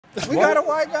We got a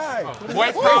white guy.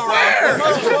 White power. And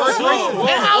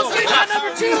how's he not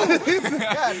number 2?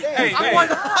 Hey, I won.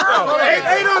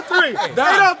 8 on 3. 8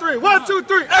 on 3. 1, 2,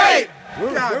 3. 8.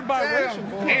 We're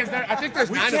biracial, boy. Hey, I think there's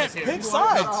 9 of us here. Pick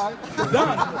sides.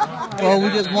 Well, we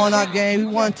just won our game.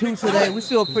 We won 2 today. We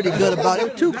feel pretty good about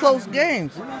it. 2 close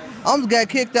games. Almost got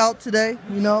kicked out today,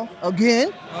 you know,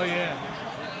 again. Oh, yeah.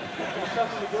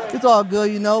 It's all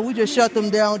good, you know. We just shut them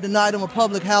down, denied them a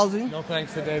public housing. No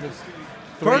thanks to Davis.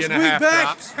 First week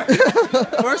back.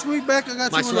 First week back, I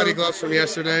got My some sweaty of gloves from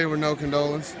yesterday were no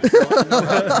condolence.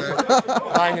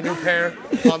 Buying a new pair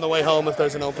on the way home if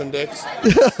there's an open Dick's.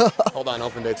 Hold on,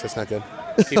 open Dick's, that's not good.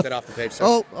 Keep that off the page,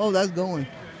 sir. Oh, that's going.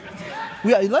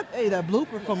 Look, hey, that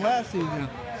blooper from last season.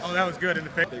 Oh, that was good in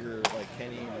the face.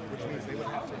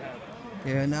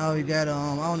 Yeah, now we got,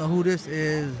 I don't know who this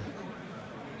is.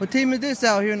 What team is this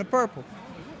out here in the purple?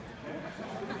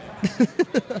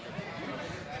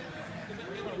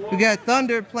 We got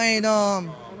Thunder playing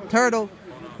Turtle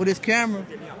with his camera.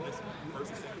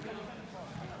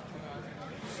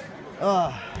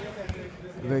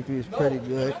 Victory is pretty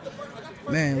good.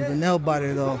 Man, it was a nail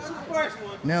biter though.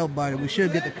 Nail biter. We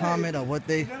should get the comment of what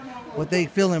they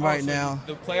feeling right now.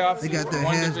 The playoffs. They got their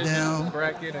hands down.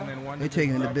 Bracket and then They're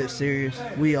taking it a bit serious.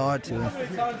 We are too.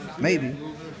 Maybe.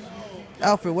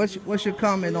 Alfred, what's your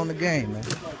comment on the game, man?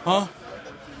 Huh?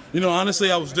 You know, honestly,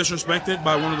 I was disrespected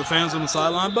by one of the fans on the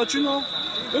sideline, but you know,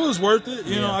 it was worth it.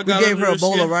 You know, I got We gave her a under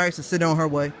bowl her of rice to sit on her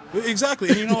way. skin. Exactly.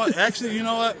 And you know what? Actually, you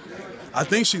know what? I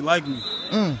think she liked me.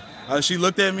 She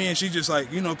looked at me and she just like,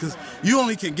 you know, because you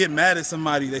only can get mad at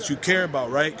somebody that you care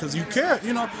about, right? Because you care,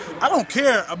 you know. I don't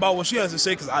care about what she has to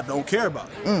say because I don't care about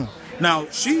it. Now,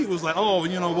 she was like, oh,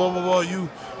 you know, blah, blah, blah,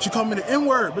 she called me the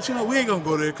N-word. But, you know, we ain't going to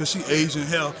go there because she Asian.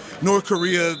 Hell, North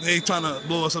Korea, they trying to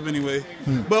blow us up anyway.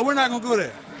 But we're not going to go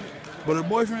there. But her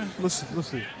boyfriend, let's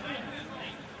see.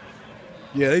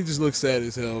 Yeah, they just look sad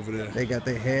as hell over there. They got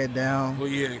their head down. Well,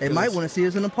 yeah, They might want to see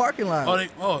us in the parking lot.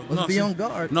 Let's be on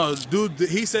guard. No, dude,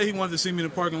 he said he wanted to see me in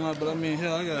the parking lot, but I mean,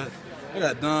 hell, I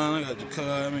got Don, I got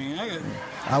Jakai, I mean,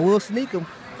 I will sneak them.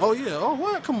 Oh, yeah. Oh,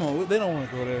 what? Come on. They don't want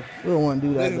to go there. We don't want to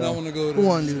do that. They do not want to go there. We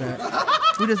want to do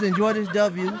that. We just enjoy this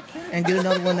W and get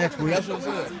another one next week. That's what I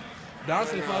said. Don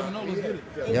said 5-0. Let's get it.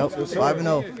 Yep,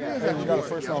 5-0. We got a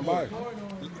first round bye.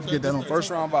 Get that on First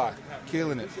round bye.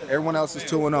 Killing it. Everyone else is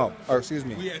 2-0. Or excuse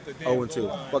me,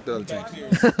 0-2. Fuck the other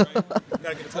teams.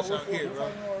 Gotta get a touchdown here,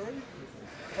 bro.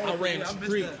 I ran the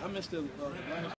street. I missed it.